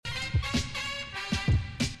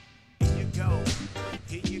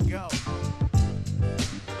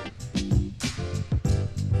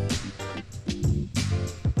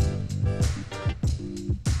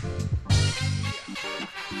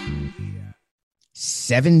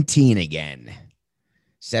17 again.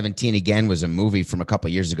 17 again was a movie from a couple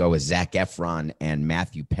of years ago with Zac Efron and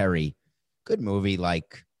Matthew Perry. Good movie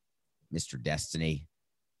like Mr. Destiny,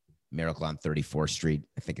 Miracle on 34th Street.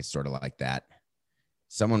 I think it's sort of like that.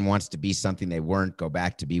 Someone wants to be something they weren't, go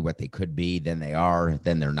back to be what they could be, then they are,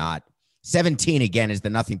 then they're not. 17 again is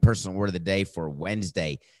the nothing personal word of the day for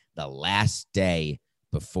Wednesday, the last day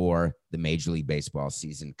before the Major League Baseball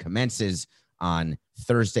season commences on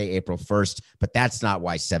Thursday, April 1st. But that's not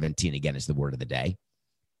why 17 again is the word of the day.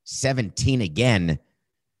 17 again.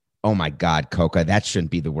 Oh my God, Coca, that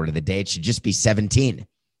shouldn't be the word of the day. It should just be 17.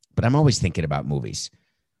 But I'm always thinking about movies.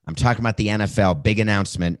 I'm talking about the NFL, big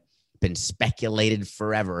announcement, been speculated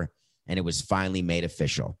forever, and it was finally made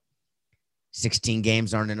official. 16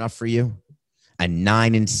 games aren't enough for you? A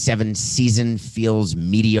 9-7 season feels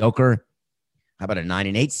mediocre? How about a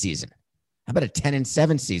 9-8 season? How about a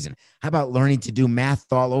 10-7 season? How about learning to do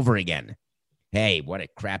math all over again? Hey, what a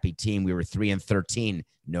crappy team. We were 3-13.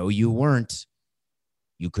 No, you weren't.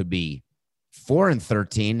 You could be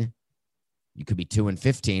 4-13. You could be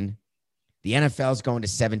 2-15. The NFL's going to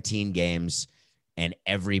 17 games, and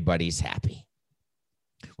everybody's happy.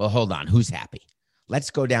 Well, hold on. Who's happy? Let's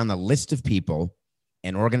go down the list of people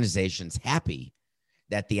and organizations happy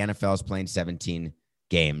that the NFL is playing 17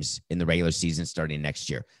 games in the regular season starting next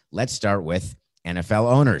year. Let's start with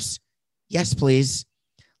NFL owners. Yes, please.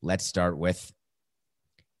 Let's start with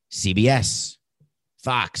CBS,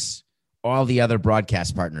 Fox, all the other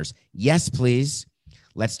broadcast partners. Yes, please.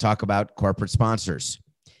 Let's talk about corporate sponsors.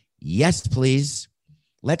 Yes, please.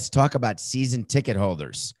 Let's talk about season ticket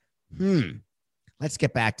holders. Let's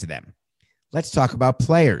get back to them. Let's talk about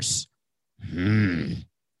players.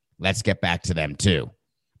 Let's get back to them too.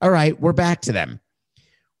 All right, we're back to them.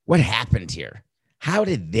 What happened here? How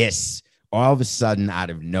did this all of a sudden out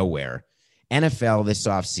of nowhere, NFL this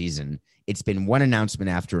offseason, it's been one announcement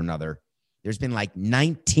after another. There's been like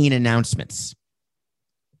 19 announcements.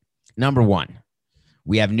 Number one,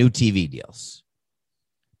 we have new TV deals.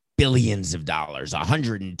 Billions of dollars,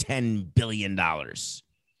 $110 billion.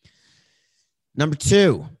 Number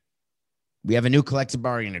two, we have a new collective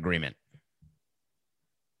bargaining agreement.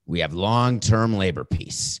 We have long-term labor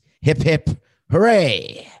peace. Hip, hip,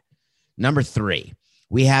 hooray. Number three,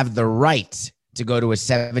 we have the right to go to a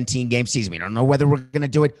 17-game season. We don't know whether we're going to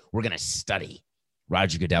do it. We're going to study.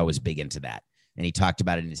 Roger Goodell was big into that, and he talked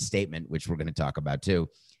about it in his statement, which we're going to talk about too.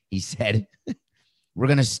 He said, we're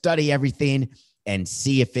going to study everything and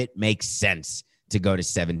see if it makes sense to go to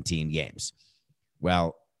 17 games.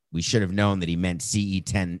 Well, we should have known that he meant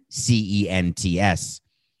CENTS,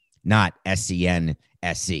 not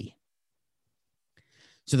SENSE.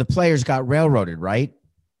 So the players got railroaded, right?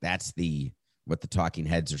 That's what the talking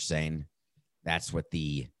heads are saying. That's what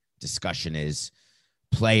the discussion is.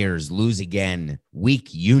 Players lose again. Weak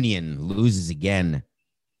union loses again.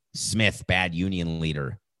 Smith, bad union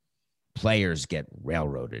leader. Players get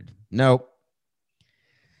railroaded. Nope.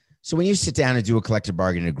 So when you sit down and do a collective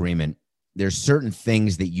bargaining agreement, there's certain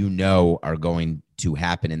things that you know are going to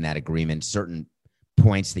happen in that agreement, certain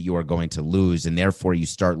points that you are going to lose, and therefore you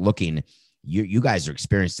start looking. You guys are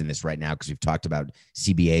experiencing this right now because we've talked about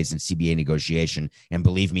CBAs and CBA negotiation, and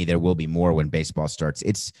believe me, there will be more when baseball starts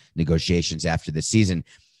its negotiations after the season.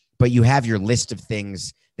 But you have your list of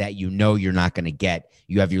things that you know you're not going to get.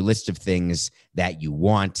 You have your list of things that you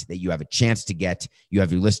want, that you have a chance to get. You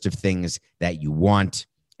have your list of things that you want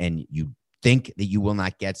and you think that you will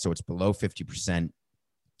not get, so it's below 50%.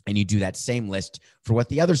 And you do that same list for what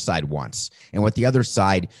the other side wants and what the other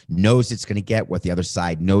side knows it's going to get, what the other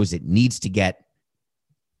side knows it needs to get.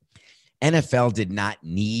 NFL did not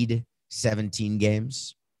need 17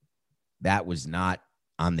 games. That was not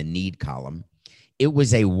on the need column. It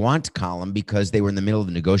was a want column because they were in the middle of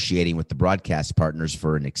negotiating with the broadcast partners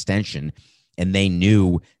for an extension, and they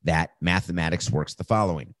knew that mathematics works the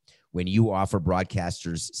following. When you offer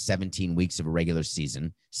broadcasters 17 weeks of a regular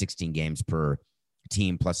season, 16 games per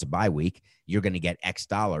team plus a bye week, you're going to get X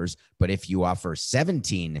dollars. But if you offer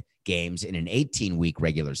 17 games in an 18-week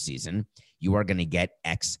regular season, you are going to get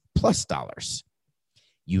X plus dollars.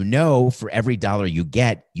 You know, for every dollar you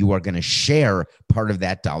get, you are going to share part of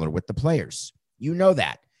that dollar with the players. You know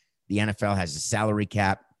that. The NFL has a salary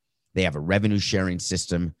cap. They have a revenue sharing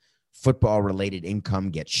system. Football-related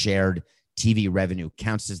income gets shared. TV revenue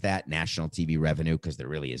counts as that, national TV revenue, because there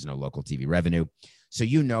really is no local TV revenue. So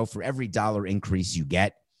you know for every dollar increase you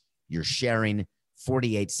get, you're sharing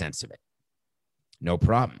 48 cents of it. No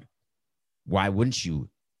problem. Why wouldn't you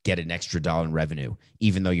get an extra dollar in revenue?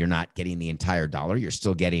 Even though you're not getting the entire dollar, you're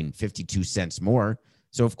still getting 52 cents more.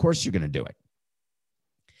 So of course you're going to do it.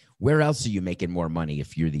 Where else are you making more money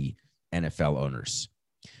if you're the NFL owners.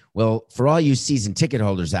 Well, for all you season ticket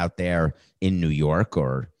holders out there in New York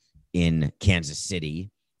or in Kansas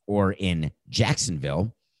City or in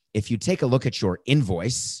Jacksonville, if you take a look at your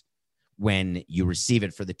invoice when you receive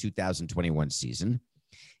it for the 2021 season,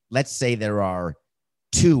 let's say there are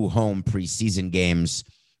 2 home preseason games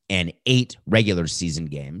and 8 regular season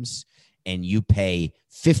games, and you pay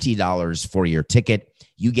 $50 for your ticket,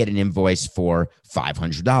 you get an invoice for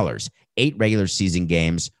 $500. 8 regular season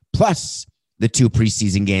games plus the 2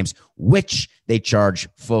 preseason games, which they charge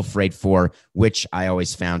full freight for, which I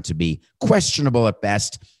always found to be questionable at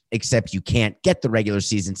best, except you can't get the regular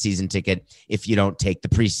season ticket if you don't take the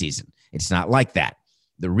preseason. It's not like that.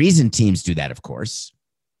 The reason teams do that, of course,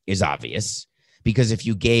 is obvious, because if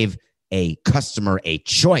you gave a customer a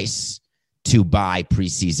choice to buy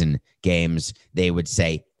preseason games, they would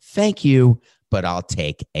say, thank you, but I'll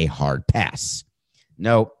take a hard pass.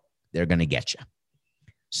 No, they're going to get you.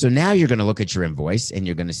 So now you're going to look at your invoice and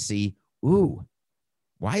you're going to see, ooh,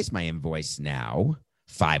 why is my invoice now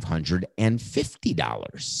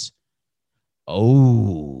 $550?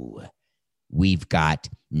 Oh, we've got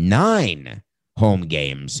 9 home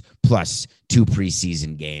games plus 2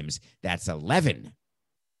 preseason games. That's 11.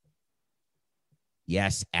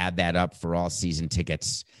 Yes, add that up for all season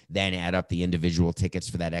tickets, then add up the individual tickets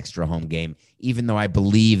for that extra home game. Even though I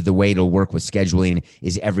believe the way it'll work with scheduling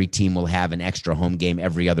is every team will have an extra home game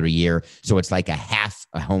every other year. So it's like a half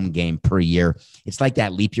a home game per year. It's like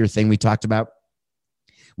that leap year thing we talked about.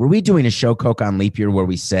 Were we doing a show, Coke, on leap year where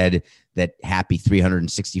we said that happy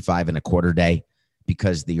 365 and a quarter day?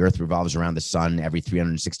 Because the earth revolves around the sun every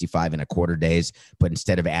 365 and a quarter days. But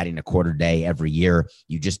instead of adding a quarter day every year,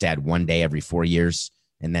 you just add 1 day every 4 years.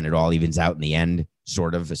 And then it all evens out in the end,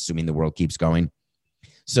 sort of, assuming the world keeps going.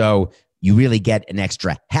 So you really get an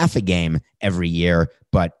extra half a game every year,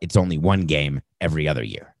 but it's only 1 game every other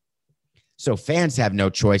year. So fans have no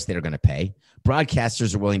choice. They're going to pay.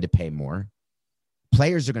 Broadcasters are willing to pay more.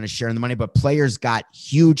 Players are going to share in the money, but players got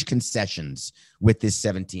huge concessions with this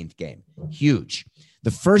 17th game. Huge.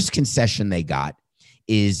 The first concession they got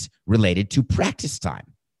is related to practice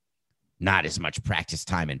time. Not as much practice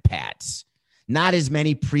time in pads. Not as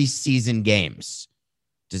many preseason games.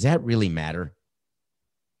 Does that really matter?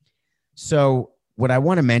 So what I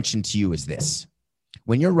want to mention to you is this.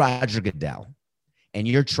 When you're Roger Goodell and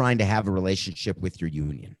you're trying to have a relationship with your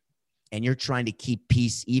union, and you're trying to keep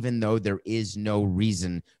peace, even though there is no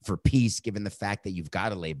reason for peace, given the fact that you've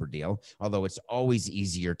got a labor deal, although it's always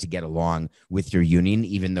easier to get along with your union,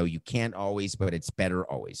 even though you can't always, but it's better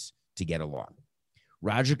always to get along.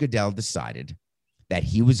 Roger Goodell decided that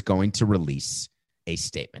he was going to release a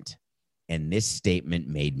statement, and this statement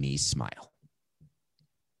made me smile.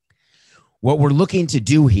 What we're looking to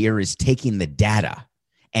do here is taking the data,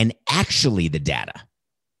 and actually the data.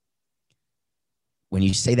 When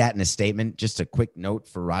you say that in a statement, just a quick note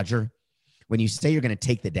for Roger. When you say you're going to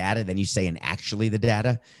take the data, then you say and actually the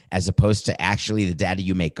data, as opposed to actually the data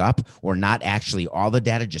you make up, or not actually all the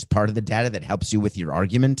data, just part of the data that helps you with your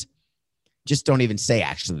argument. Just don't even say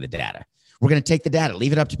actually the data. We're going to take the data.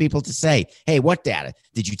 Leave it up to people to say, hey, what data?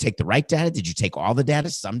 Did you take the right data? Did you take all the data?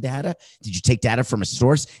 Some data? Did you take data from a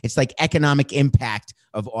source? It's like economic impact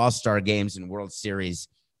of all-star games and World Series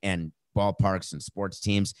and ballparks and sports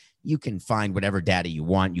teams. You can find whatever data you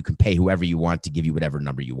want. You can pay whoever you want to give you whatever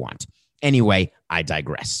number you want. Anyway, I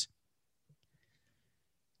digress.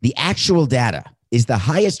 The actual data is the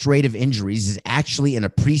highest rate of injuries is actually in a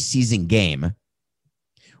preseason game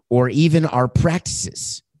or even our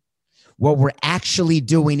practices. What we're actually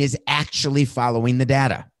doing is actually following the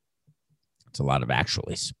data. It's a lot of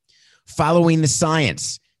actuallys. Following the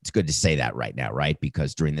science. It's good to say that right now, right?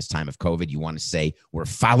 Because during this time of COVID, you want to say we're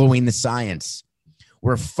following the science.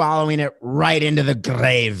 We're following it right into the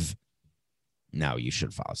grave. No, you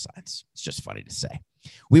should follow science. It's just funny to say.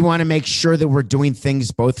 We want to make sure that we're doing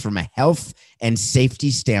things both from a health and safety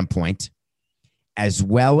standpoint, as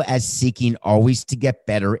well as seeking always to get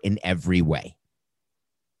better in every way.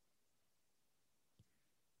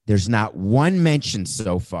 There's not one mention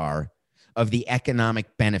so far of the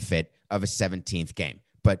economic benefit of a 17th game.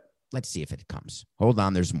 But let's see if it comes. Hold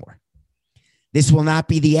on, there's more. This will not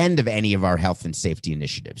be the end of any of our health and safety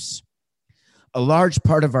initiatives. A large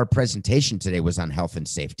part of our presentation today was on health and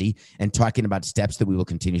safety and talking about steps that we will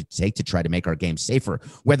continue to take to try to make our game safer,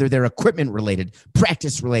 whether they're equipment related,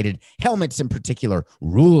 practice related, helmets in particular,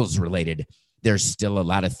 rules related. There's still a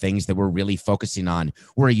lot of things that we're really focusing on.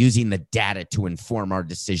 We're using the data to inform our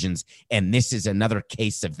decisions, and this is another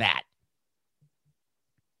case of that.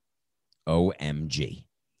 OMG.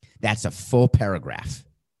 That's a full paragraph.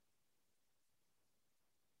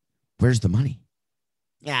 Where's the money?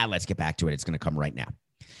 Yeah, let's get back to it. It's going to come right now.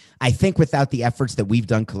 I think without the efforts that we've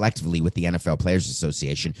done collectively with the NFL Players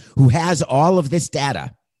Association, who has all of this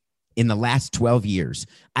data in the last 12 years,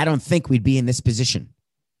 I don't think we'd be in this position.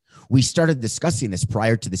 We started discussing this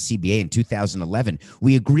prior to the CBA in 2011.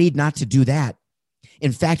 We agreed not to do that.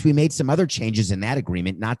 In fact, we made some other changes in that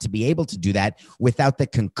agreement not to be able to do that without the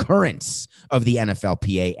concurrence of the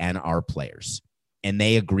NFLPA and our players. And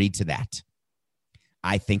they agreed to that.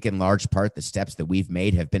 I think in large part, the steps that we've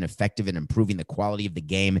made have been effective in improving the quality of the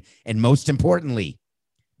game and, most importantly,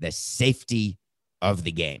 the safety of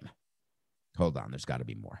the game. Hold on, there's got to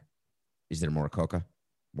be more. Is there more, Coca?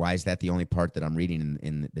 Why is that the only part that I'm reading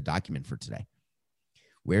in the document for today?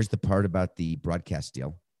 Where's the part about the broadcast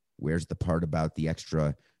deal? Where's the part about the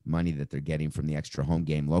extra money that they're getting from the extra home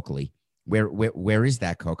game locally? Where is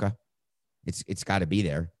that, Coca? It's got to be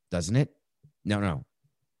there, doesn't it? No.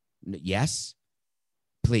 Yes?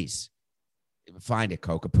 Please find it,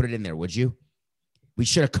 Coca. Put it in there, would you? We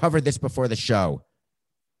should have covered this before the show.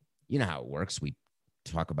 You know how it works. We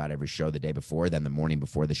talk about every show the day before, then the morning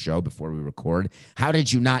before the show, before we record. How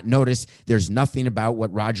did you not notice there's nothing about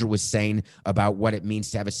what Roger was saying about what it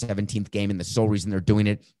means to have a 17th game, and the sole reason they're doing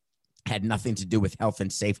it had nothing to do with health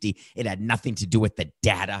and safety. It had nothing to do with the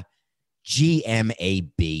data.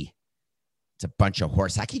 GMAB. It's a bunch of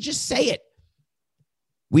horse. I can just say it.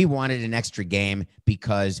 We wanted an extra game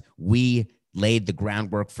because we laid the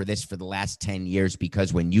groundwork for this for the last 10 years,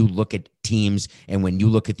 because when you look at teams and when you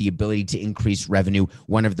look at the ability to increase revenue,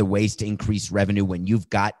 one of the ways to increase revenue when you've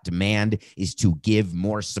got demand is to give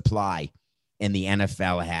more supply. And the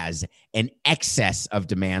NFL has an excess of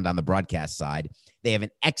demand on the broadcast side. They have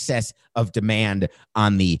an excess of demand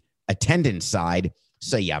on the attendance side.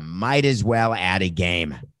 So you might as well add a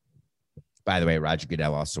game. By the way, Roger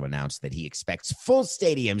Goodell also announced that he expects full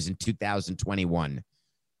stadiums in 2021.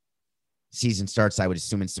 Season starts, I would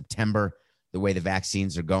assume, in September. The way the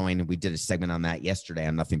vaccines are going, we did a segment on that yesterday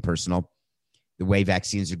on Nothing Personal. The way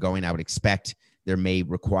vaccines are going, I would expect there may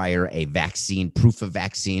require a vaccine, proof of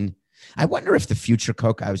vaccine. I wonder if the future,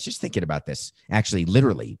 Coke, I was just thinking about this, actually,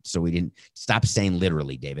 literally, so we didn't stop saying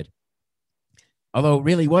literally, David. Although it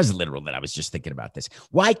really was literal that I was just thinking about this.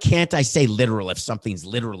 Why can't I say literal if something's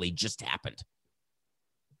literally just happened?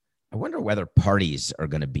 I wonder whether parties are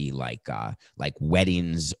going to be like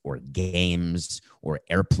weddings or games or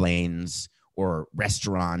airplanes or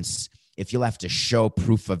restaurants if you'll have to show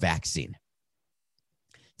proof of vaccine.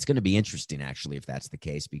 It's going to be interesting, actually, if that's the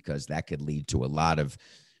case, because that could lead to a lot of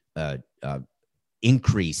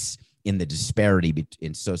increase in the disparity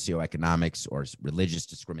in socioeconomics or religious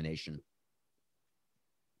discrimination.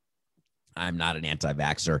 I'm not an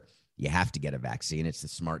anti-vaxxer. You have to get a vaccine. It's the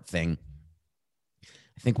smart thing.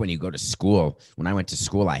 I think when you go to school, when I went to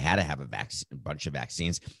school, I had to have a bunch of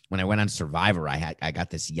vaccines. When I went on Survivor, I got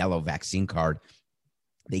this yellow vaccine card.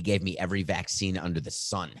 They gave me every vaccine under the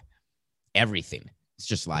sun. Everything. It's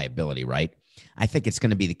just liability, right? I think it's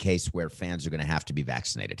going to be the case where fans are going to have to be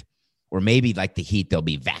vaccinated. Or maybe like the Heat, there'll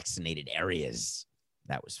be vaccinated areas.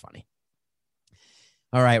 That was funny.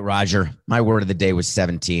 All right, Roger. My word of the day was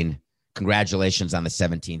 17. Congratulations on the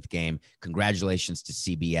 17th game. Congratulations to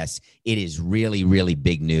CBS. It is really, really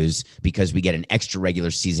big news because we get an extra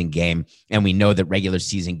regular season game, and we know that regular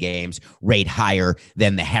season games rate higher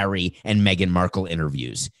than the Harry and Meghan Markle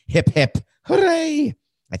interviews. Hip, hip, hooray.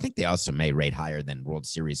 I think they also may rate higher than World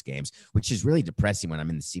Series games, which is really depressing when I'm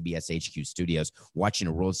in the CBS HQ studios watching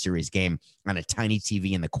a World Series game on a tiny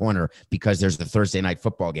TV in the corner because there's the Thursday night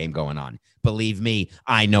football game going on. Believe me,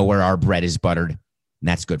 I know where our bread is buttered. And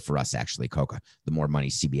that's good for us, actually, Coca. The more money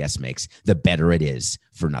CBS makes, the better it is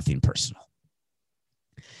for Nothing Personal.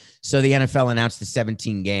 So the NFL announced the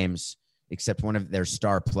 17 games, except one of their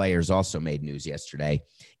star players also made news yesterday.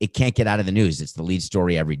 It can't get out of the news. It's the lead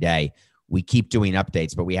story every day. We keep doing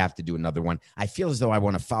updates, but we have to do another one. I feel as though I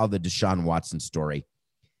want to follow the Deshaun Watson story,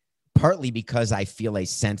 partly because I feel a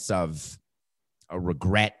sense of a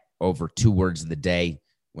regret over two words of the day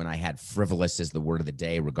when I had frivolous as the word of the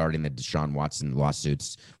day regarding the Deshaun Watson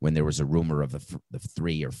lawsuits, when there was a rumor of the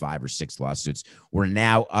 3 or 5 or 6 lawsuits. We're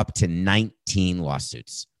now up to 19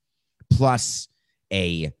 lawsuits, plus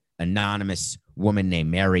a anonymous woman named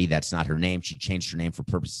Mary. That's not her name. She changed her name for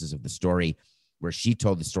purposes of the story, where she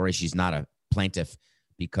told the story. She's not a plaintiff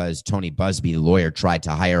because Tony Busby, the lawyer, tried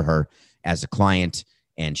to hire her as a client,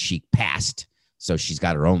 and she passed. So she's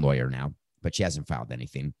got her own lawyer now, but she hasn't filed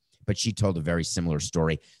anything. But she told a very similar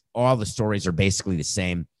story. All the stories are basically the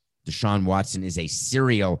same. Deshaun Watson is a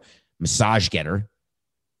serial massage getter.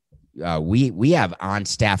 We have on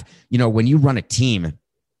staff, when you run a team,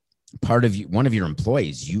 one of your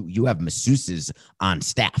employees, you have masseuses on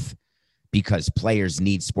staff because players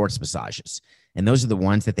need sports massages. And those are the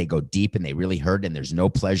ones that they go deep and they really hurt, and there's no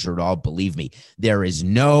pleasure at all. Believe me, there is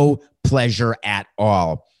no pleasure at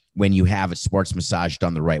all when you have a sports massage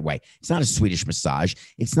done the right way. It's not a Swedish massage.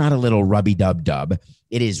 It's not a little rubby dub dub.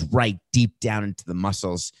 It is right deep down into the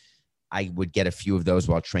muscles. I would get a few of those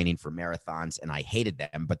while training for marathons, and I hated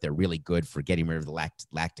them, but they're really good for getting rid of the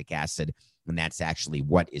lactic acid. And that's actually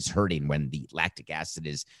what is hurting when the lactic acid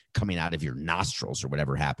is coming out of your nostrils or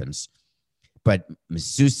whatever happens. But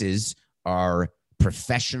masseuses are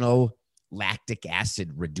professional lactic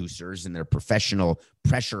acid reducers, and they're professional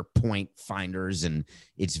pressure point finders. And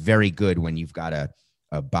it's very good when you've got a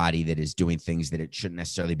body that is doing things that it shouldn't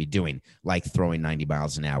necessarily be doing, like throwing 90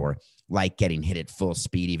 miles an hour, like getting hit at full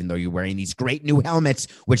speed, even though you're wearing these great new helmets,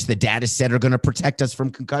 which the data said are going to protect us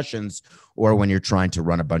from concussions, or when you're trying to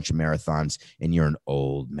run a bunch of marathons and you're an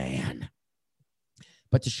old man.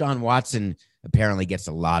 But Deshaun Watson apparently gets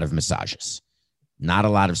a lot of massages, not a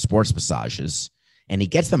lot of sports massages, and he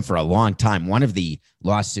gets them for a long time. One of the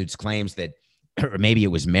lawsuits claims that, or maybe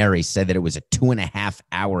it was Mary, said that it was a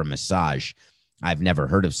 2.5-hour massage. I've never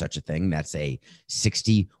heard of such a thing. That's a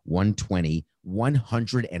 60, 120,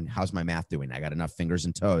 100, and how's my math doing? I got enough fingers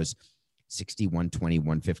and toes. 60, 120,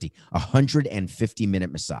 150,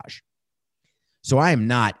 150-minute massage. So I am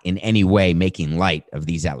not in any way making light of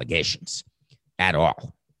these allegations at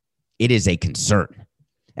all. It is a concern.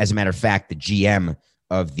 As a matter of fact, the GM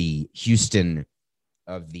of the Houston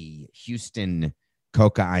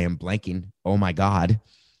Coca, I am blanking. Oh my God.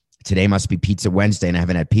 Today must be Pizza Wednesday and I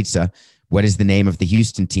haven't had pizza. What is the name of the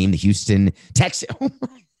Houston team? The Houston Texans. Oh my.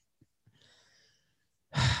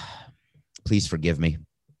 Please forgive me.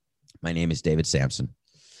 My name is David Sampson.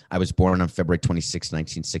 I was born on February 26,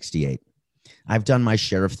 1968. I've done my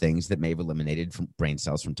share of things that may have eliminated from brain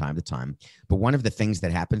cells from time to time. But one of the things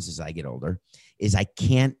that happens as I get older is I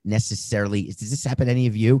can't necessarily, does this happen to any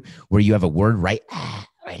of you where you have a word right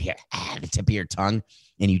here, the tip of your tongue,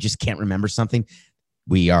 and you just can't remember something?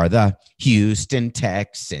 We are the Houston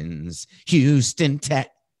Texans, Houston Tech.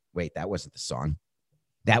 Wait, that wasn't the song.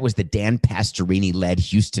 That was the Dan Pastorini-led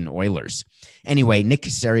Houston Oilers. Anyway, Nick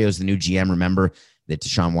Caserio is the new GM. Remember that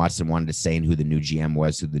Deshaun Watson wanted to say who the new GM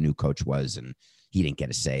was, who the new coach was, and he didn't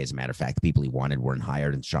get a say. As a matter of fact, the people he wanted weren't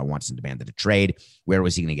hired, and Deshaun Watson demanded a trade. Where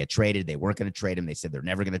was he going to get traded? They weren't going to trade him. They said they're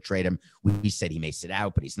never going to trade him. We said he may sit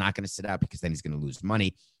out, but he's not going to sit out because then he's going to lose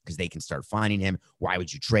money because they can start finding him. Why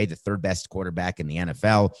would you trade the third best quarterback in the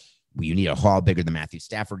NFL? Well, you need a haul bigger than Matthew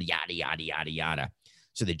Stafford, yada, yada, yada, yada.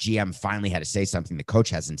 So the GM finally had to say something. The coach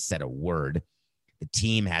hasn't said a word. The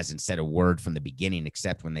team hasn't said a word from the beginning,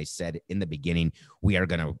 except when they said in the beginning, we are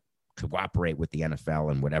going to cooperate with the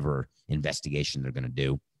NFL and whatever investigation they're going to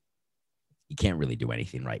do. You can't really do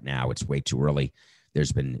anything right now. It's way too early.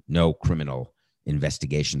 There's been no criminal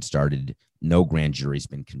investigation started. No grand jury's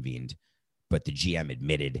been convened. But the GM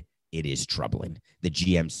admitted it is troubling. The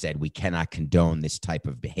GM said we cannot condone this type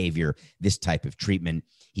of behavior, this type of treatment.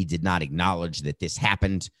 He did not acknowledge that this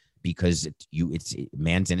happened because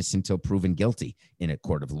man's innocent until proven guilty in a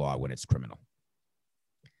court of law when it's criminal.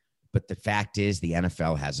 But the fact is the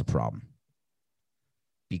NFL has a problem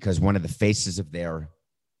because one of the faces of their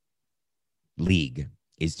league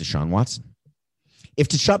is Deshaun Watson.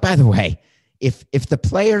 By the way, if the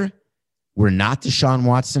player were not Deshaun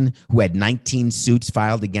Watson, who had 19 suits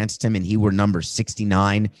filed against him and he were number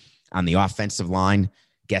 69 on the offensive line,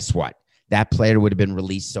 guess what? That player would have been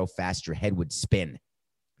released so fast your head would spin,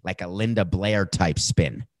 like a Linda Blair type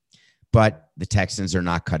spin. But the Texans are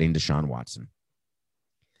not cutting Deshaun Watson.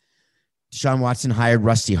 Deshaun Watson hired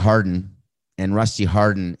Rusty Hardin, and Rusty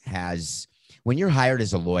Hardin has, when you're hired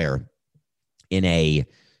as a lawyer in a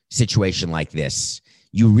situation like this,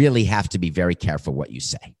 you really have to be very careful what you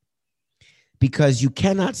say, because you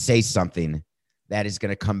cannot say something that is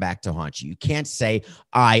going to come back to haunt you. You can't say,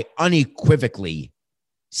 I unequivocally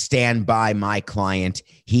stand by my client.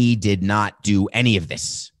 He did not do any of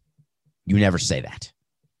this. You never say that.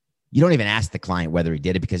 You don't even ask the client whether he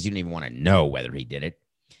did it because you don't even want to know whether he did it.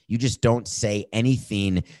 You just don't say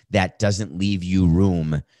anything that doesn't leave you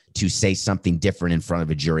room to say something different in front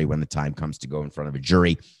of a jury when the time comes to go in front of a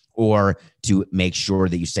jury, or to make sure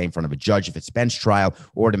that you say in front of a judge if it's bench trial,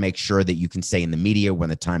 or to make sure that you can say in the media when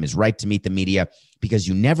the time is right to meet the media, because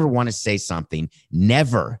you never want to say something,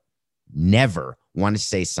 never want to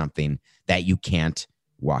say something that you can't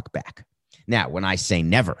walk back. Now, when I say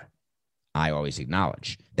never, I always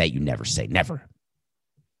acknowledge that you never say never.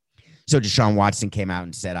 So Deshaun Watson came out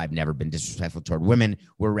and said, I've never been disrespectful toward women.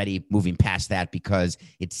 We're already moving past that because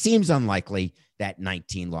it seems unlikely that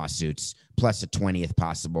 19 lawsuits plus a 20th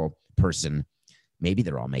possible person, maybe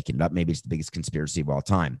they're all making it up. Maybe it's the biggest conspiracy of all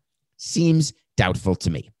time. Seems doubtful to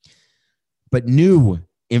me. But new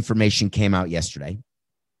information came out yesterday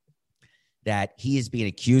that he is being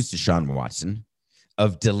accused, Deshaun Watson,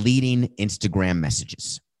 of deleting Instagram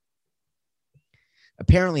messages.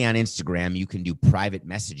 Apparently on Instagram, you can do private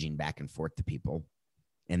messaging back and forth to people,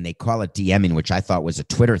 and they call it DMing, which I thought was a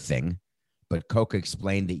Twitter thing. But Coca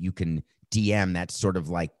explained that you can DM, that's sort of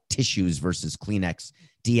like tissues versus Kleenex.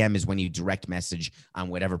 DM is when you direct message on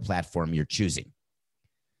whatever platform you're choosing.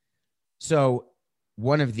 So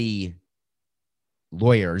one of the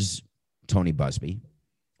lawyers, Tony Busby,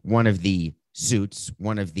 one of the suits,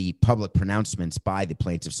 one of the public pronouncements by the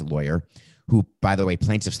plaintiff's lawyer, who, by the way,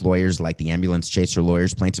 plaintiff's lawyers, like the ambulance chaser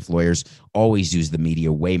lawyers, plaintiff lawyers always use the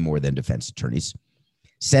media way more than defense attorneys,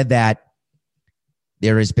 said that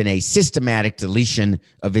there has been a systematic deletion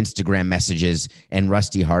of Instagram messages, and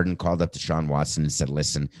Rusty Hardin called up Deshaun Watson and said,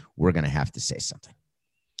 listen, we're going to have to say something.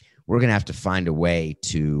 We're going to have to find a way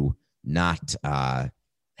to not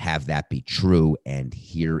have that be true, and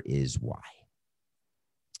here is why.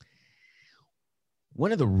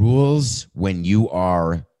 One of the rules when you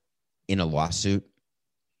are in a lawsuit,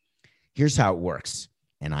 here's how it works.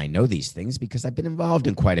 And I know these things because I've been involved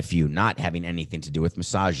in quite a few, not having anything to do with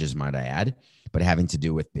massages, might I add, but having to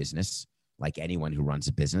do with business. Like anyone who runs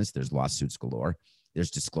a business, there's lawsuits galore. There's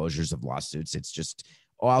disclosures of lawsuits. It's just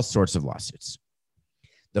all sorts of lawsuits.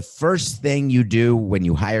 The first thing you do when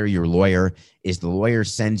you hire your lawyer is the lawyer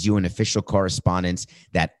sends you an official correspondence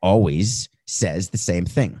that always says the same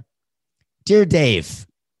thing. Dear Dave,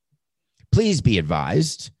 please be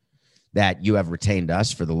advised that you have retained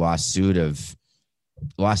us for the lawsuit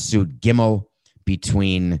Gimel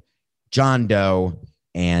between John Doe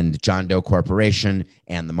and John Doe Corporation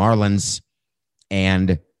and the Marlins.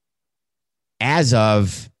 And as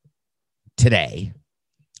of today,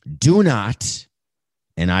 do not,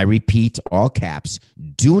 and I repeat, all caps,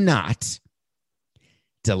 do not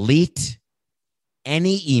delete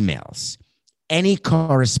any emails, any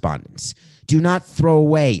correspondence. Do not throw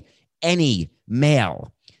away any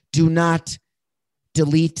mail. Do not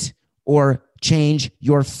delete or change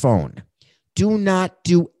your phone. Do not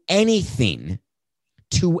do anything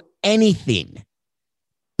to anything,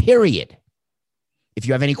 period. If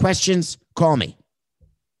you have any questions, call me.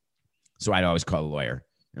 So I'd always call a lawyer,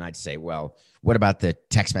 and I'd say, well, what about the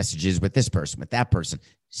text messages with this person, with that person?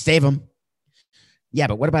 Save them. Yeah,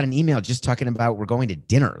 but what about an email just talking about we're going to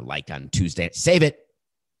dinner like on Tuesday? Save it.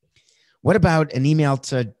 What about an email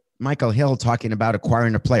to Michael Hill talking about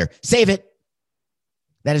acquiring a player? Save it.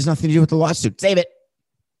 That has nothing to do with the lawsuit. Save it.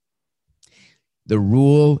 The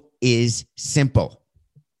rule is simple.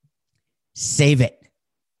 Save it.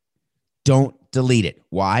 Don't delete it.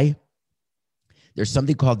 Why? There's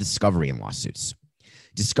something called discovery in lawsuits.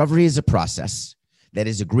 Discovery is a process that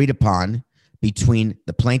is agreed upon between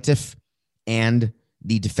the plaintiff and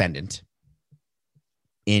the defendant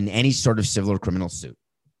in any sort of civil or criminal suit.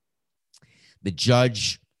 The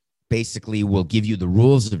judge basically will give you the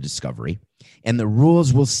rules of discovery, and the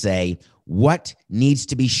rules will say what needs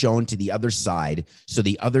to be shown to the other side so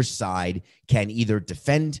the other side can either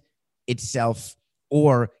defend itself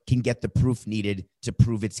or can get the proof needed to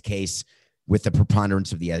prove its case with the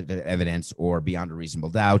preponderance of the evidence or beyond a reasonable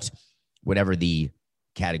doubt, whatever the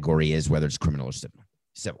category is, whether it's criminal or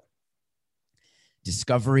civil.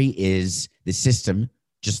 Discovery is the system,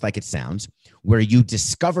 just like it sounds, where you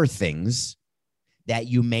discover things that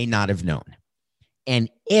you may not have known. And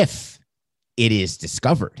if it is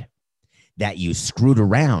discovered that you screwed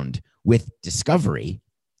around with discovery,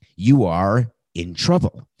 you are in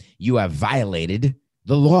trouble. You have violated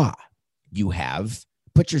the law. You have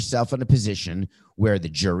put yourself in a position where the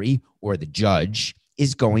jury or the judge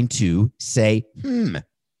is going to say,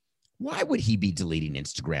 why would he be deleting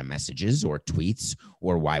Instagram messages or tweets?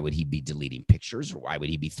 Or why would he be deleting pictures? Or why would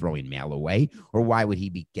he be throwing mail away? Or why would he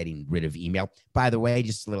be getting rid of email? By the way,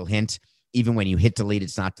 just a little hint, even when you hit delete,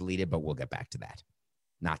 it's not deleted, but we'll get back to that.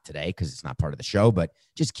 Not today because it's not part of the show, but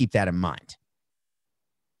just keep that in mind.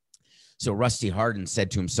 So Rusty Hardin said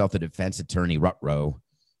to himself, the defense attorney, Rutrow,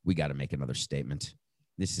 we got to make another statement.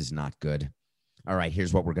 This is not good. All right,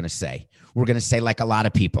 here's what we're going to say. We're going to say, like a lot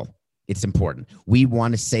of people, it's important. We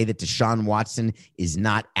want to say that Deshaun Watson is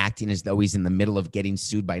not acting as though he's in the middle of getting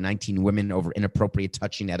sued by 19 women over inappropriate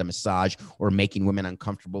touching at a massage or making women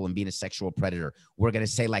uncomfortable and being a sexual predator. We're going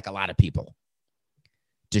to say, like a lot of people,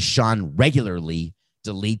 Deshaun regularly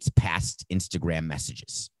deletes past Instagram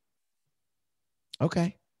messages.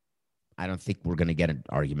 Okay. I don't think we're going to get an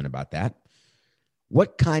argument about that.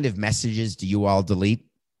 What kind of messages do you all delete?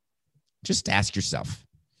 Just ask yourself.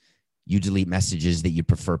 You delete messages that you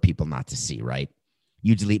prefer people not to see, right?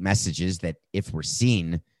 You delete messages that if we're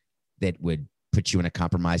seen, that would put you in a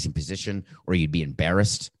compromising position or you'd be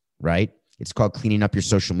embarrassed, right? It's called cleaning up your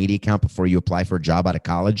social media account before you apply for a job out of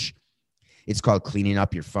college. It's called cleaning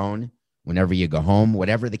up your phone whenever you go home,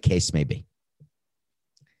 whatever the case may be.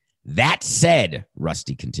 That said,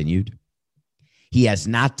 Rusty continued, he has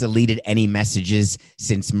not deleted any messages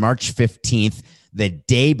since March 15th, the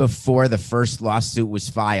day before the first lawsuit was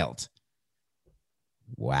filed.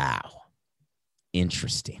 Wow.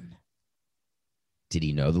 Interesting. Did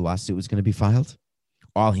he know the lawsuit was going to be filed?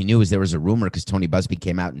 All he knew is there was a rumor because Tony Buzbee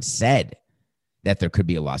came out and said that there could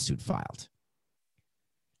be a lawsuit filed.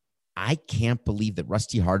 I can't believe that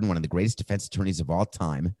Rusty Hardin, one of the greatest defense attorneys of all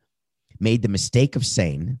time, made the mistake of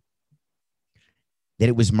saying that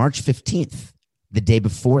it was March 15th, the day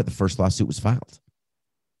before the first lawsuit was filed.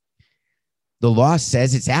 The law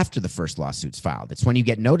says it's after the first lawsuit's filed. It's when you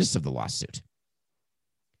get notice of the lawsuit.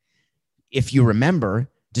 If you remember,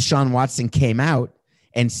 Deshaun Watson came out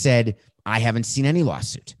and said, I haven't seen any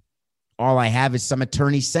lawsuit. All I have is some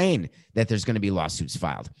attorney saying that there's going to be lawsuits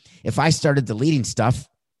filed. If I started deleting stuff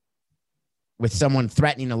with someone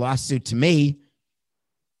threatening a lawsuit to me,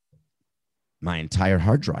 my entire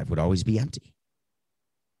hard drive would always be empty.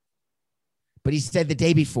 But he said the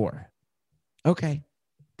day before. Okay,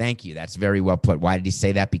 thank you. That's very well put. Why did he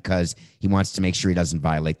say that? Because he wants to make sure he doesn't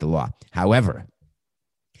violate the law. However,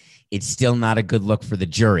 it's still not a good look for the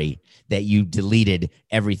jury that you deleted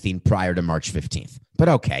everything prior to March 15th. But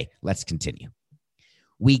okay, let's continue.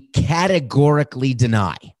 We categorically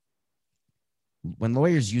deny. When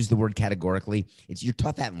lawyers use the word categorically, you're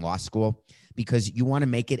taught that in law school because you want to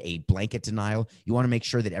make it a blanket denial. You want to make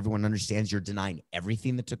sure that everyone understands you're denying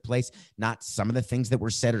everything that took place, not some of the things that were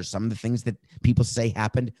said or some of the things that people say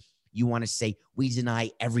happened. You want to say, we deny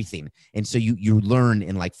everything. And so you learn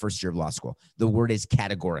in like first year of law school, the word is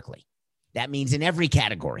categorically. That means in every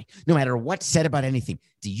category, no matter what's said about anything.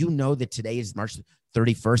 Do you know that today is March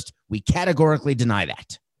 31st? We categorically deny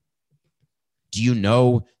that. Do you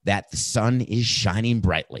know that the sun is shining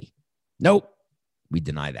brightly? Nope, we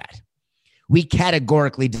deny that. We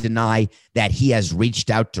categorically deny that he has reached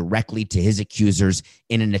out directly to his accusers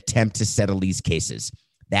in an attempt to settle these cases.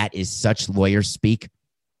 That is such lawyer speak.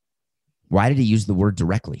 Why did he use the word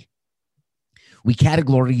directly? We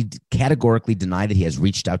categorically deny that he has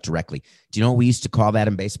reached out directly. Do you know what we used to call that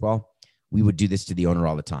in baseball? We would do this to the owner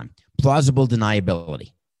all the time. Plausible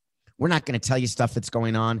deniability. We're not going to tell you stuff that's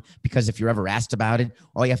going on because if you're ever asked about it,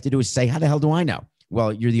 all you have to do is say, how the hell do I know?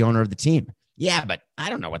 Well, you're the owner of the team. Yeah, but I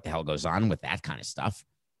don't know what the hell goes on with that kind of stuff.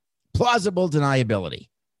 Plausible deniability.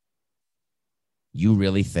 You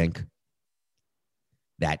really think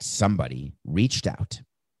that somebody reached out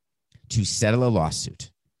to settle a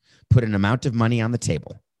lawsuit, put an amount of money on the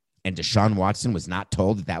table, and Deshaun Watson was not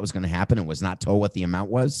told that that was going to happen and was not told what the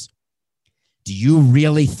amount was? Do you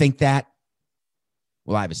really think that?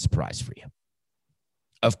 Well, I have a surprise for you.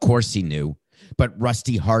 Of course he knew, but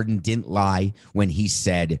Rusty Hardin didn't lie when he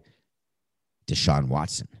said Deshaun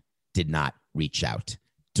Watson did not reach out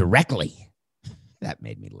directly. That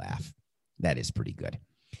made me laugh. That is pretty good.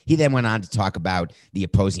 He then went on to talk about the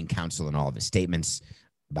opposing counsel and all of his statements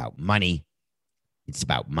about money. It's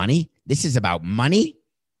about money? This is about money?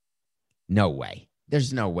 No way.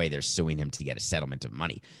 There's no way they're suing him to get a settlement of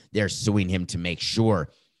money. They're suing him to make sure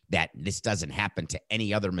that this doesn't happen to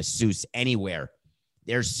any other masseuse anywhere.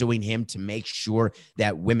 They're suing him to make sure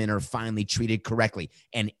that women are finally treated correctly.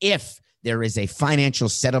 And if there is a financial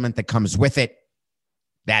settlement that comes with it,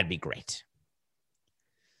 that'd be great.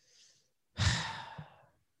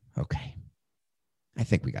 Okay. I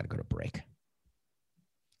think we got to go to break.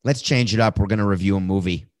 Let's change it up. We're going to review a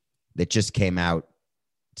movie that just came out.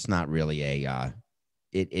 It's not really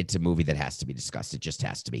it's a movie that has to be discussed. It just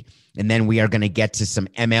has to be. And then we are going to get to some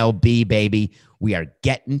MLB, baby. We are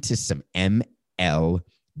getting to some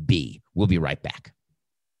MLB. We'll be right back.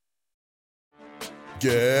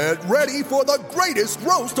 Get ready for the greatest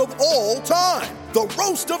roast of all time. The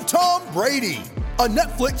Roast of Tom Brady. A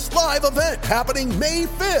Netflix live event happening May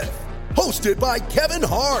 5th. Hosted by Kevin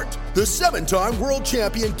Hart, the 7-time world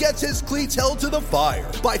champion gets his cleats held to the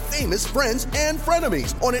fire by famous friends and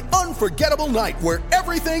frenemies on an unforgettable night where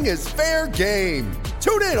everything is fair game.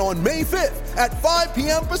 Tune in on May 5th at 5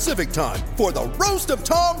 p.m. Pacific time for the Roast of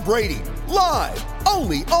Tom Brady, live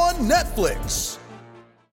only on Netflix.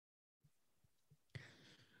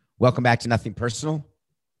 Welcome back to Nothing Personal.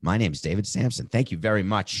 My name is David Sampson. Thank you very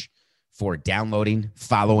much for downloading,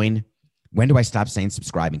 following. When do I stop saying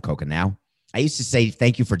subscribing, Coca? Now? I used to say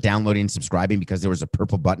thank you for downloading and subscribing because there was a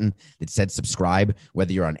purple button that said subscribe,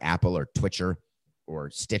 whether you're on Apple or Twitcher or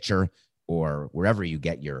Stitcher or wherever you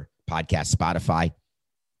get your podcast, Spotify.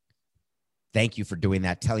 Thank you for doing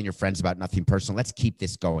that, telling your friends about Nothing Personal. Let's keep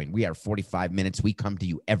this going. We are 45 minutes. We come to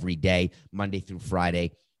you every day, Monday through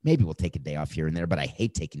Friday. Maybe we'll take a day off here and there, but I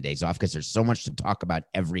hate taking days off because there's so much to talk about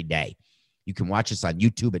every day. You can watch us on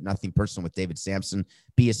YouTube at Nothing Personal with David Sampson.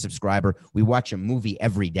 Be a subscriber. We watch a movie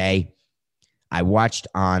every day. I watched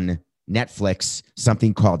on Netflix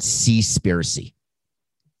something called Seaspiracy.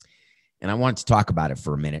 And I wanted to talk about it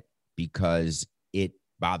for a minute because it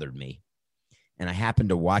bothered me. And I happened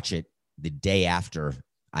to watch it the day after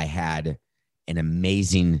I had an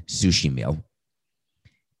amazing sushi meal.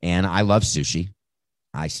 And I love sushi.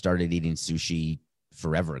 I started eating sushi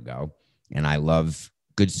forever ago. And I love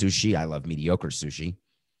good sushi. I love mediocre sushi.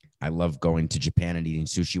 I love going to Japan and eating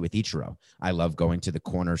sushi with Ichiro. I love going to the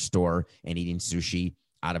corner store and eating sushi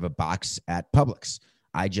out of a box at Publix.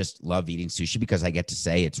 I just love eating sushi because I get to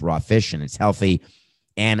say it's raw fish and it's healthy.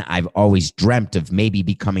 And I've always dreamt of maybe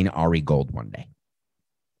becoming Ari Gold one day.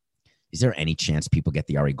 Is there any chance people get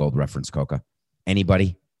the Ari Gold reference, Coca?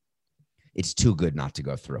 Anybody? It's too good not to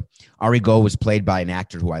go through. Ari Gold was played by an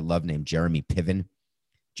actor who I love named Jeremy Piven.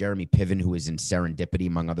 Jeremy Piven, who is in Serendipity,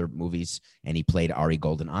 among other movies, and he played Ari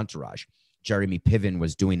Gold in Entourage. Jeremy Piven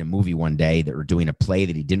was doing a movie one day that were doing a play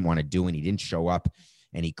that he didn't want to do, and he didn't show up,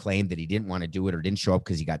 and he claimed that he didn't want to do it or didn't show up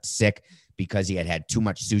because he got sick because he had had too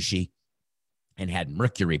much sushi and had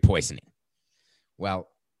mercury poisoning. Well,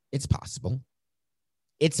 it's possible.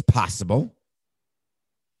 It's possible.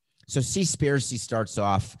 So Seaspiracy starts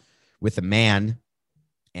off with a man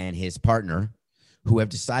and his partner who have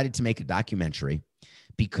decided to make a documentary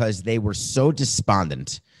because they were so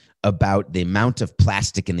despondent about the amount of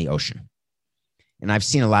plastic in the ocean. And I've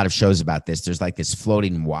seen a lot of shows about this. There's like this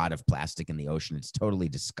floating wad of plastic in the ocean. It's totally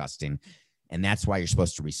disgusting. And that's why you're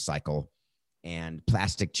supposed to recycle. And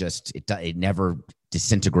plastic just, it never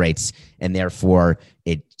disintegrates. And therefore,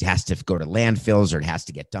 it has to go to landfills or it has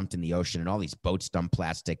to get dumped in the ocean. And all these boats dump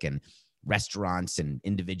plastic and restaurants and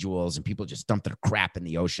individuals and people just dump their crap in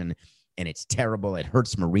the ocean. And it's terrible. It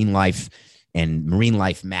hurts marine life. And marine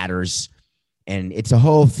life matters. And it's a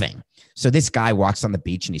whole thing. So this guy walks on the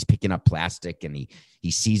beach and he's picking up plastic and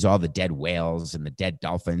he sees all the dead whales and the dead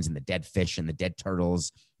dolphins and the dead fish and the dead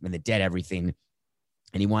turtles and the dead everything.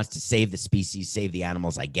 And he wants to save the species, save the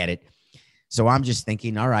animals. I get it. So I'm just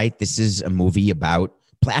thinking, all right, this is a movie about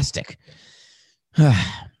plastic.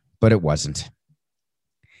 But it wasn't.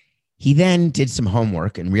 He then did some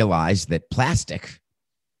homework and realized that plastic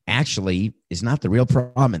actually is not the real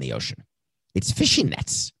problem in the ocean. It's fishing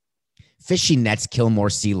nets. Fishing nets kill more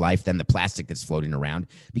sea life than the plastic that's floating around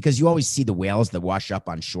because you always see the whales that wash up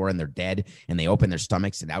on shore and they're dead and they open their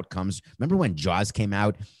stomachs and out comes. Remember when Jaws came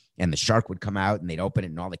out and the shark would come out and they'd open it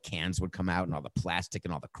and all the cans would come out and all the plastic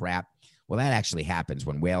and all the crap? Well, that actually happens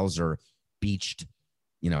when whales are beached.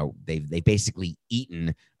 You know, they've basically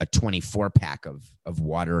eaten a 24-pack of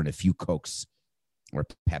water and a few Cokes or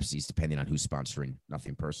Pepsis, depending on who's sponsoring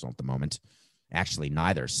Nothing Personal at the moment. Actually,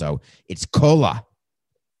 neither. So it's cola.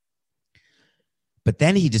 But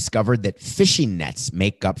then he discovered that fishing nets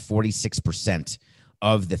make up 46%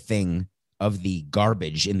 of the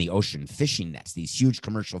garbage in the ocean. Fishing nets, these huge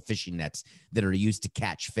commercial fishing nets that are used to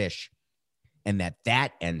catch fish, and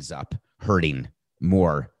that ends up hurting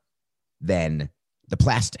more than the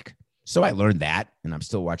plastic. So I learned that, and I'm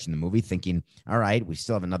still watching the movie thinking, all right, we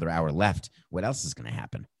still have another hour left. What else is going to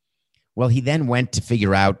happen? Well, he then went to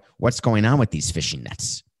figure out what's going on with these fishing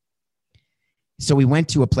nets. So we went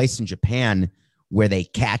to a place in Japan where they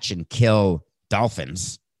catch and kill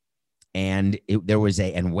dolphins and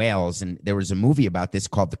whales. And there was a movie about this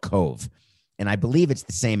called The Cove. And I believe it's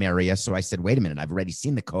the same area. So I said, wait a minute, I've already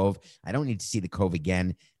seen The Cove. I don't need to see The Cove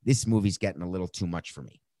again. This movie's getting a little too much for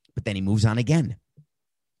me. But then he moves on again.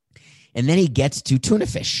 And then he gets to tuna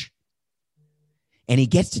fish. And he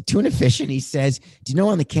gets to tuna fish and he says, do you know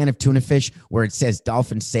on the can of tuna fish where it says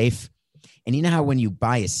dolphin safe? And you know how when you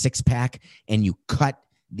buy a 6-pack and you cut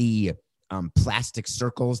the plastic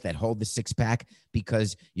circles that hold the 6-pack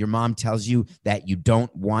because your mom tells you that you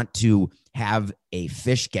don't want to have a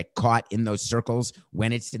fish get caught in those circles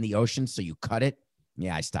when it's in the ocean, so you cut it?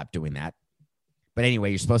 Yeah, I stopped doing that. But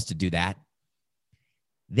anyway, you're supposed to do that.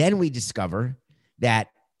 Then we discover that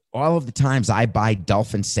all of the times I buy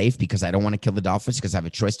dolphin safe because I don't want to kill the dolphins because I have a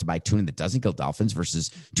choice to buy tuna that doesn't kill dolphins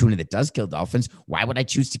versus tuna that does kill dolphins. Why would I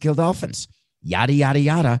choose to kill dolphins? Yada, yada,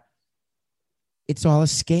 yada. It's all a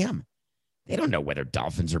scam. They don't know whether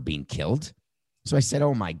dolphins are being killed. So I said,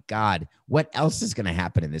 oh my God, what else is going to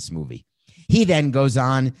happen in this movie? He then goes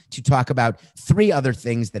on to talk about 3 other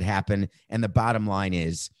things that happen. And the bottom line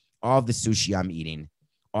is all of the sushi I'm eating,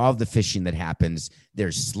 all of the fishing that happens,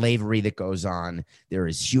 there's slavery that goes on. There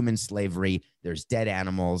is human slavery. There's dead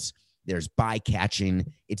animals. There's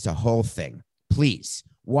by-catching. It's a whole thing. Please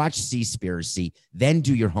watch Seaspiracy, then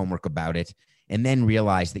do your homework about it, and then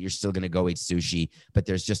realize that you're still going to go eat sushi, but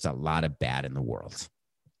there's just a lot of bad in the world.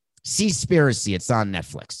 Seaspiracy, it's on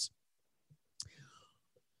Netflix.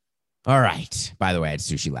 All right. By the way, I had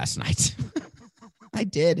sushi last night. I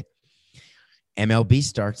did. MLB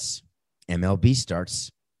starts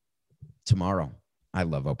tomorrow. I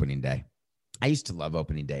love opening day. I used to love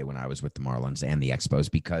opening day when I was with the Marlins and the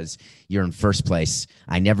Expos because you're in first place.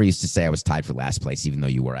 I never used to say I was tied for last place, even though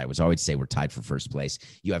you were. I was always say we're tied for first place.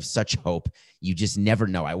 You have such hope. You just never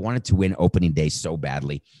know. I wanted to win opening day so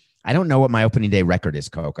badly. I don't know what my opening day record is,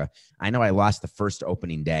 Coca. I know I lost the first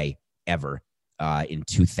opening day ever in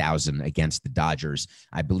 2000 against the Dodgers.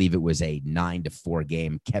 I believe it was a 9-4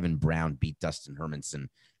 game. Kevin Brown beat Dustin Hermanson.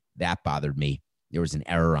 That bothered me. There was an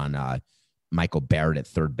error on Michael Barrett at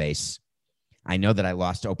third base. I know that I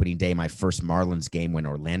lost opening day my first Marlins game when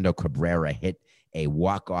Orlando Cabrera hit a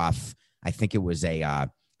walk-off. I think it was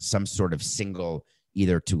some sort of single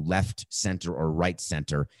either to left center or right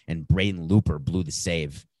center, and Braden Looper blew the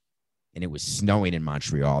save, and it was snowing in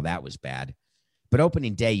Montreal. That was bad. But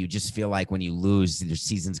opening day, you just feel like when you lose, your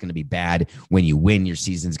season's going to be bad. When you win, your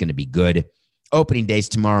season's going to be good. Opening day's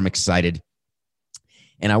tomorrow. I'm excited.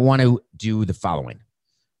 And I want to do the following.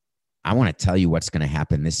 I want to tell you what's going to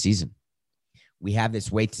happen this season. We have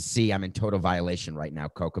this wait to see. I'm in total violation right now,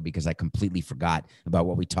 Coca, because I completely forgot about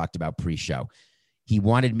what we talked about pre-show. He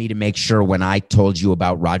wanted me to make sure when I told you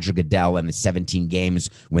about Roger Goodell and the 17 games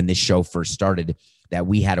when this show first started, that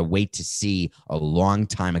we had a wait to see a long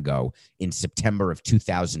time ago in September of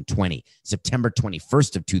 2020. September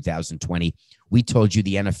 21st of 2020, we told you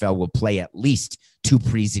the NFL will play at least 2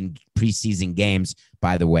 preseason games.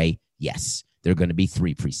 By the way, yes, there are going to be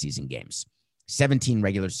 3 preseason games. 17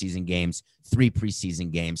 regular season games, 3 preseason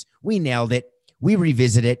games. We nailed it. We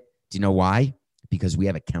revisit it. Do you know why? Because we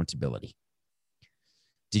have accountability.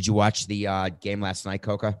 Did you watch the game last night,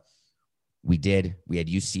 Coca? We did. We had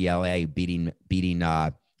UCLA beating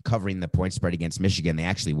covering the point spread against Michigan. They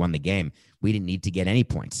actually won the game. We didn't need to get any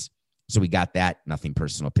points. So we got that nothing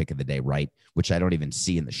personal pick of the day right, which I don't even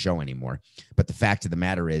see in the show anymore. But the fact of the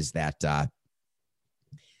matter is that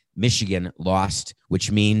Michigan lost,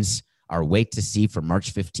 which means our wait to see for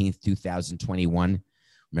March 15th, 2021.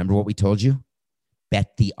 Remember what we told you?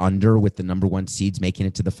 Bet the under with the number 1 seeds making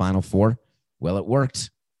it to the Final Four. Well, it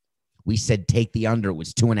worked. We said take the under. It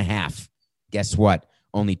was 2.5. Guess what?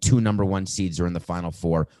 Only 2 number 1 seeds are in the Final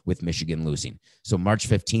Four with Michigan losing. So March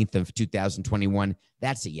 15th of 2021,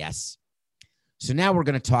 that's a yes. So now we're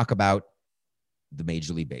going to talk about the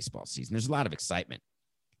Major League Baseball season. There's a lot of excitement.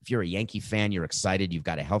 If you're a Yankee fan, you're excited. You've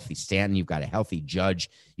got a healthy Stanton. You've got a healthy Judge.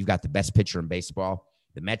 You've got the best pitcher in baseball.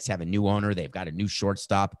 The Mets have a new owner. They've got a new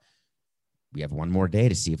shortstop. We have one more day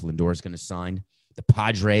to see if Lindor is going to sign. The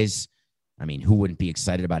Padres, I mean, who wouldn't be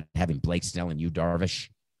excited about having Blake Snell and Yu Darvish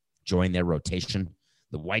join their rotation?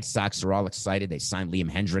 The White Sox are all excited. They signed Liam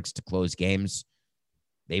Hendricks to close games.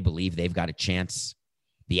 They believe they've got a chance.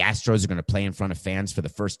 The Astros are going to play in front of fans for the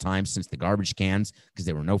first time since the garbage cans because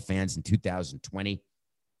there were no fans in 2020.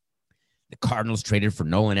 The Cardinals traded for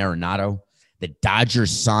Nolan Arenado. The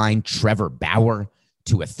Dodgers signed Trevor Bauer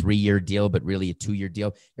to a 3-year deal, but really a 2-year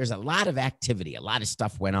deal. There's a lot of activity. A lot of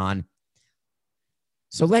stuff went on.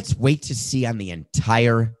 So let's wait to see on the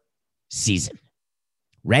entire season.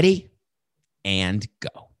 Ready? And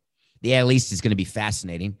go. The AL East is going to be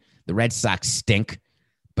fascinating. The Red Sox stink,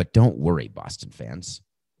 but don't worry, Boston fans.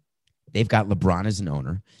 They've got LeBron as an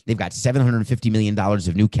owner. They've got $750 million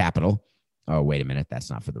of new capital. Oh, wait a minute. That's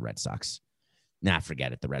not for the Red Sox. Nah,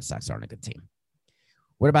 forget it. The Red Sox aren't a good team.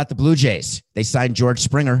 What about the Blue Jays? They signed George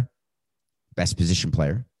Springer, best position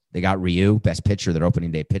player. They got Ryu, best pitcher, their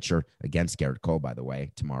opening day pitcher against Garrett Cole, by the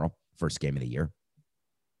way, tomorrow, first game of the year.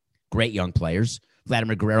 Great young players.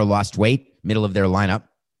 Vladimir Guerrero lost weight, middle of their lineup.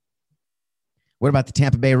 What about the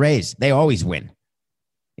Tampa Bay Rays? They always win,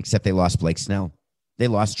 except they lost Blake Snell. They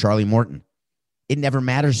lost Charlie Morton. It never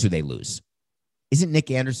matters who they lose. Isn't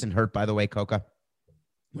Nick Anderson hurt, by the way, Coca?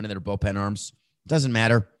 One of their bullpen arms. Doesn't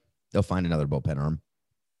matter. They'll find another bullpen arm.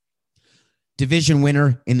 Division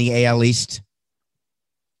winner in the AL East,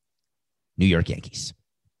 New York Yankees.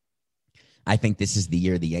 I think this is the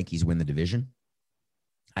year the Yankees win the division.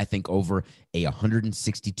 I think over a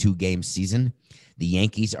 162-game season, the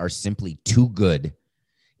Yankees are simply too good.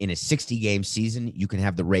 In a 60-game season, you can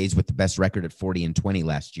have the Rays with the best record at 40-20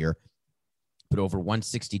 last year. But over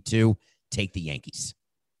 162, take the Yankees.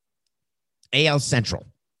 AL Central.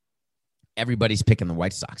 Everybody's picking the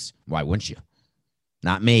White Sox. Why wouldn't you?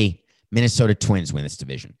 Not me. Minnesota Twins win this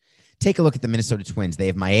division. Take a look at the Minnesota Twins. They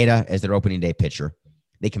have Maeda as their opening day pitcher.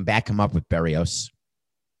 They can back him up with Berrios.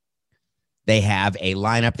 They have a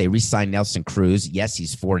lineup. They re-signed Nelson Cruz. Yes,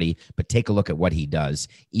 he's 40, but take a look at what he does.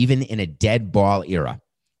 Even in a dead ball era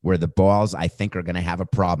where the balls, I think, are going to have a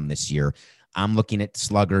problem this year, I'm looking at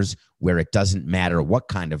sluggers where it doesn't matter what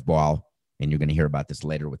kind of ball, and you're going to hear about this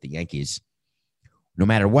later with the Yankees. No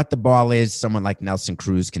matter what the ball is, someone like Nelson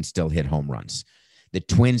Cruz can still hit home runs. The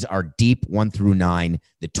Twins are deep 1 through 9.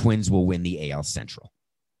 The Twins will win the AL Central.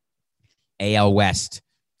 AL West,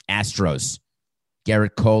 Astros.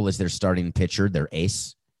 Garrett Cole is their starting pitcher, their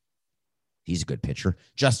ace. He's a good pitcher.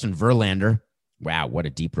 Justin Verlander. Wow, what a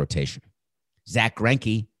deep rotation. Zach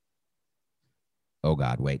Greinke. Oh,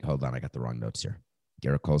 God, wait, hold on. I got the wrong notes here.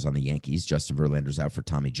 Garrett Cole's on the Yankees. Justin Verlander's out for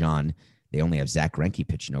Tommy John. They only have Zach Greinke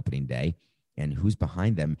pitching opening day. And who's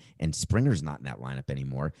behind them? And Springer's not in that lineup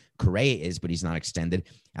anymore. Correa is, but he's not extended.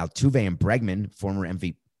 Altuve and Bregman, former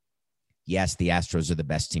MVP. Yes, the Astros are the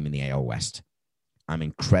best team in the AL West. I'm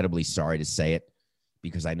incredibly sorry to say it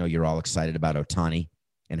because I know you're all excited about Ohtani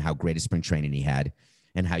and how great a spring training he had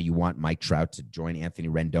and how you want Mike Trout to join Anthony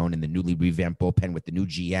Rendon in the newly revamped bullpen with the new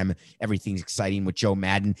GM. Everything's exciting with Joe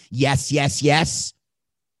Madden. Yes, yes, yes.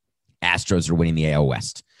 Astros are winning the AL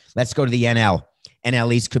West. Let's go to the NL.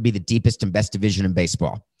 NL East could be the deepest and best division in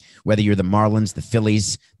baseball. Whether you're the Marlins, the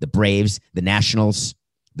Phillies, the Braves, the Nationals,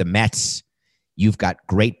 the Mets, you've got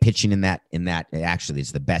great pitching in that. Actually,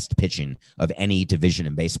 it's the best pitching of any division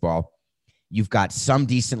in baseball. You've got some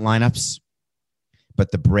decent lineups,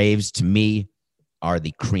 but the Braves, to me, are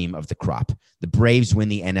the cream of the crop. The Braves win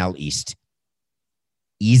the NL East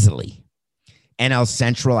easily. NL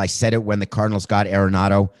Central, I said it when the Cardinals got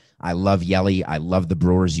Arenado. I love Yelly. I love the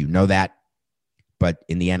Brewers. You know that. But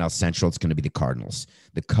in the NL Central, it's going to be the Cardinals.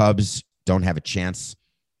 The Cubs don't have a chance,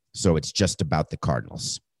 so it's just about the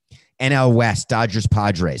Cardinals. NL West, Dodgers,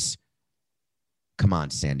 Padres. Come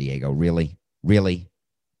on, San Diego. Really? Really?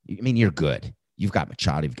 I mean, you're good. You've got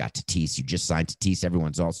Machado. You've got Tatis. You just signed Tatis.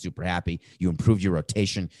 Everyone's all super happy. You improved your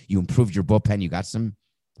rotation. You improved your bullpen. You got some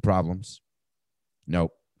problems.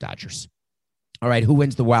 Nope. Dodgers. All right, who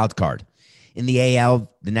wins the wild card? In the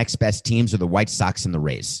AL, the next best teams are the White Sox and the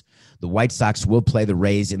Rays. The White Sox will play the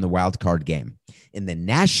Rays in the wild card game. In the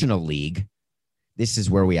National League, this is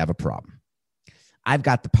where we have a problem. I've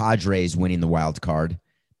got the Padres winning the wild card,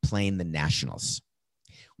 playing the Nationals.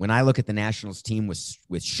 When I look at the Nationals team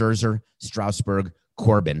with Scherzer, Strasburg,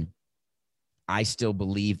 Corbin, I still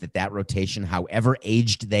believe that rotation, however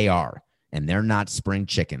aged they are, and they're not spring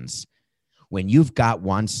chickens, when you've got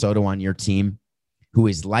Juan Soto on your team, who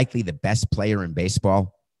is likely the best player in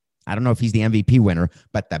baseball, I don't know if he's the MVP winner,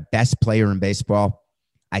 but the best player in baseball,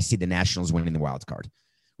 I see the Nationals winning the wild card,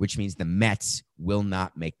 which means the Mets will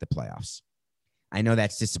not make the playoffs. I know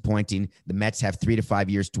that's disappointing. The Mets have 3 to 5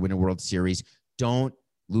 years to win a World Series. Don't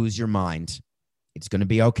lose your mind. It's going to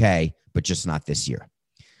be okay, but just not this year.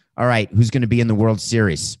 All right, who's going to be in the World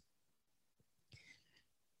Series?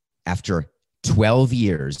 After 12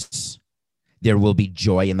 years, there will be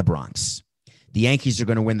joy in the Bronx. The Yankees are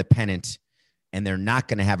going to win the pennant, and they're not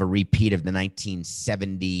going to have a repeat of the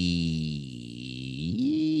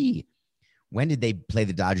 1970. When did they play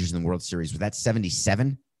the Dodgers in the World Series? Was that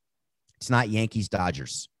 77? It's not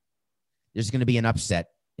Yankees-Dodgers. There's going to be an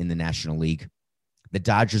upset in the National League. The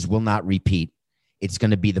Dodgers will not repeat. It's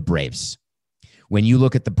going to be the Braves. When you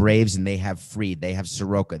look at the Braves and they have Fried, they have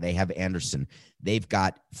Soroka, they have Anderson, they've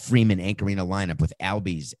got Freeman anchoring a lineup with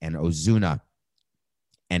Albies and Ozuna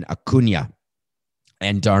and Acuna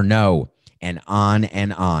and d'Arnaud and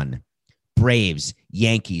on. Braves,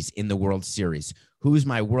 Yankees in the World Series. Who's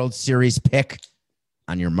my World Series pick?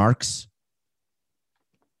 On your marks,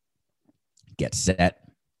 get set.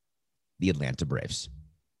 The Atlanta Braves.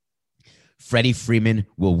 Freddie Freeman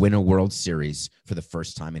will win a World Series for the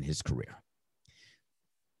first time in his career.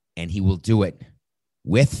 And he will do it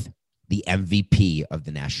with the MVP of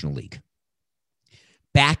the National League.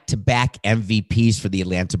 Back-to-back MVPs for the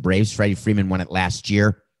Atlanta Braves. Freddie Freeman won it last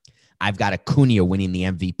year. I've got Acuna winning the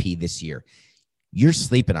MVP this year. You're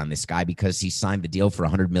sleeping on this guy because he signed the deal for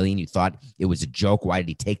 $100 million. You thought it was a joke. Why did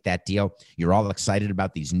he take that deal? You're all excited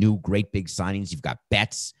about these new great big signings. You've got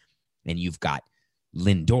Betts and you've got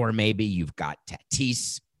Lindor maybe. You've got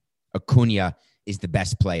Tatis. Acuna is the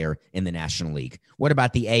best player in the National League. What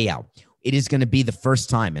about the AL? It is going to be the first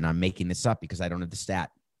time, and I'm making this up because I don't have the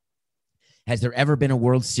stat. Has there ever been a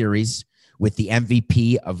World Series with the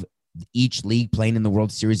MVP of each league playing in the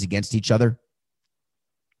World Series against each other?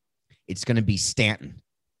 It's going to be Stanton.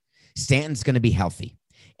 Stanton's going to be healthy.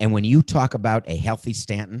 And when you talk about a healthy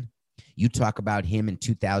Stanton, you talk about him in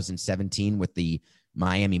 2017 with the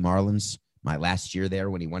Miami Marlins, my last year there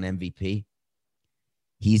when he won MVP.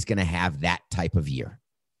 He's going to have that type of year.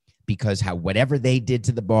 because whatever they did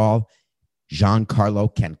to the ball,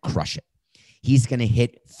 Giancarlo can crush it. He's going to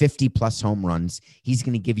hit 50-plus home runs. He's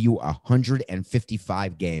going to give you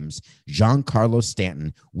 155 games. Giancarlo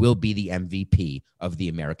Stanton will be the MVP of the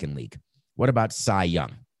American League. What about Cy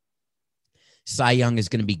Young? Cy Young is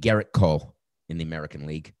going to be Garrett Cole in the American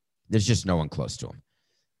League. There's just no one close to him.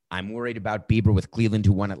 I'm worried about Bieber with Cleveland,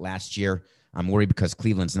 who won it last year. I'm worried because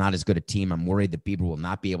Cleveland's not as good a team. I'm worried that Bieber will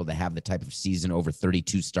not be able to have the type of season over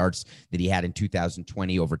 32 starts that he had in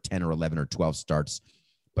 2020, over 10 or 11 or 12 starts.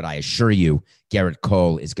 But I assure you, Garrett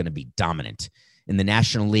Cole is going to be dominant. In the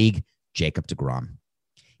National League, Jacob deGrom.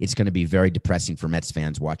 It's going to be very depressing for Mets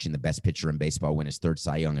fans watching the best pitcher in baseball win his third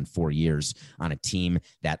Cy Young in 4 years on a team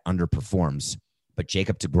that underperforms. But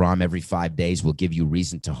Jacob deGrom every 5 days will give you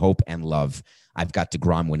reason to hope and love. I've got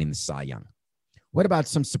deGrom winning the Cy Young. What about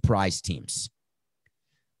some surprise teams?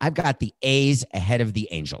 I've got the A's ahead of the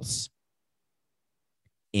Angels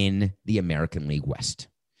in the American League West.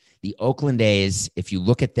 The Oakland A's, if you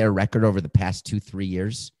look at their record over the past 2-3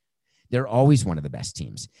 years, they're always one of the best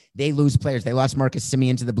teams. They lose players. They lost Marcus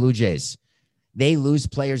Semien to the Blue Jays. They lose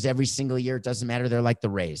players every single year. It doesn't matter. They're like the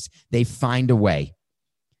Rays. They find a way.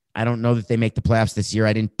 I don't know that they make the playoffs this year.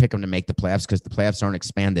 I didn't pick them to make the playoffs because the playoffs aren't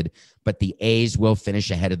expanded, but the A's will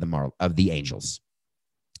finish ahead of the Angels.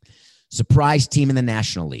 Surprise team in the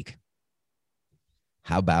National League.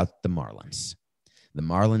 How about the Marlins? The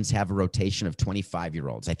Marlins have a rotation of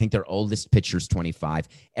 25-year-olds. I think their oldest pitcher is 25.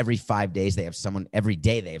 Every 5 days, every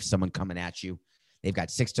day they have someone coming at you. They've got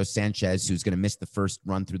Sixto Sanchez, who's going to miss the first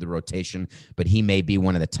run through the rotation, but he may be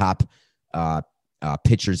one of the top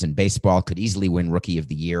pitchers in baseball, could easily win Rookie of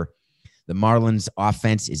the Year. The Marlins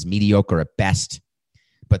offense is mediocre at best,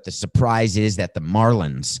 but the surprise is that the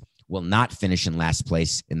Marlins will not finish in last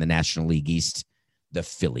place in the National League East. The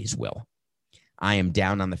Phillies will. I am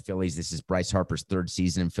down on the Phillies. This is Bryce Harper's third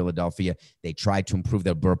season in Philadelphia. They tried to improve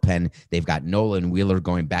their bullpen. They've got Nola and Wheeler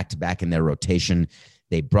going back-to-back in their rotation.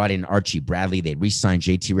 They brought in Archie Bradley. They re-signed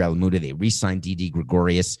JT Realmuto. They re-signed Didi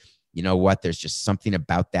Gregorius. You know what? There's just something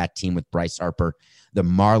about that team with Bryce Harper. The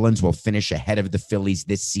Marlins will finish ahead of the Phillies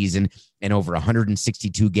this season in over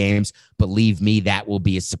 162 games. Believe me, that will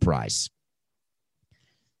be a surprise.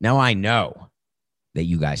 Now, I know that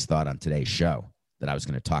you guys thought on today's show that I was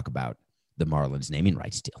going to talk about the Marlins naming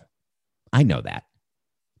rights deal. I know that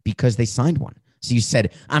because they signed one. So you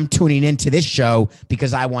said, I'm tuning into this show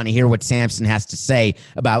because I want to hear what Samson has to say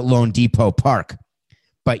about Lone Depot Park.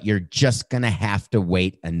 But you're just going to have to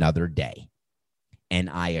wait another day. And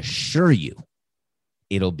I assure you,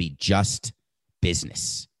 it'll be just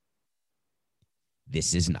business.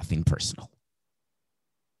 This is nothing personal.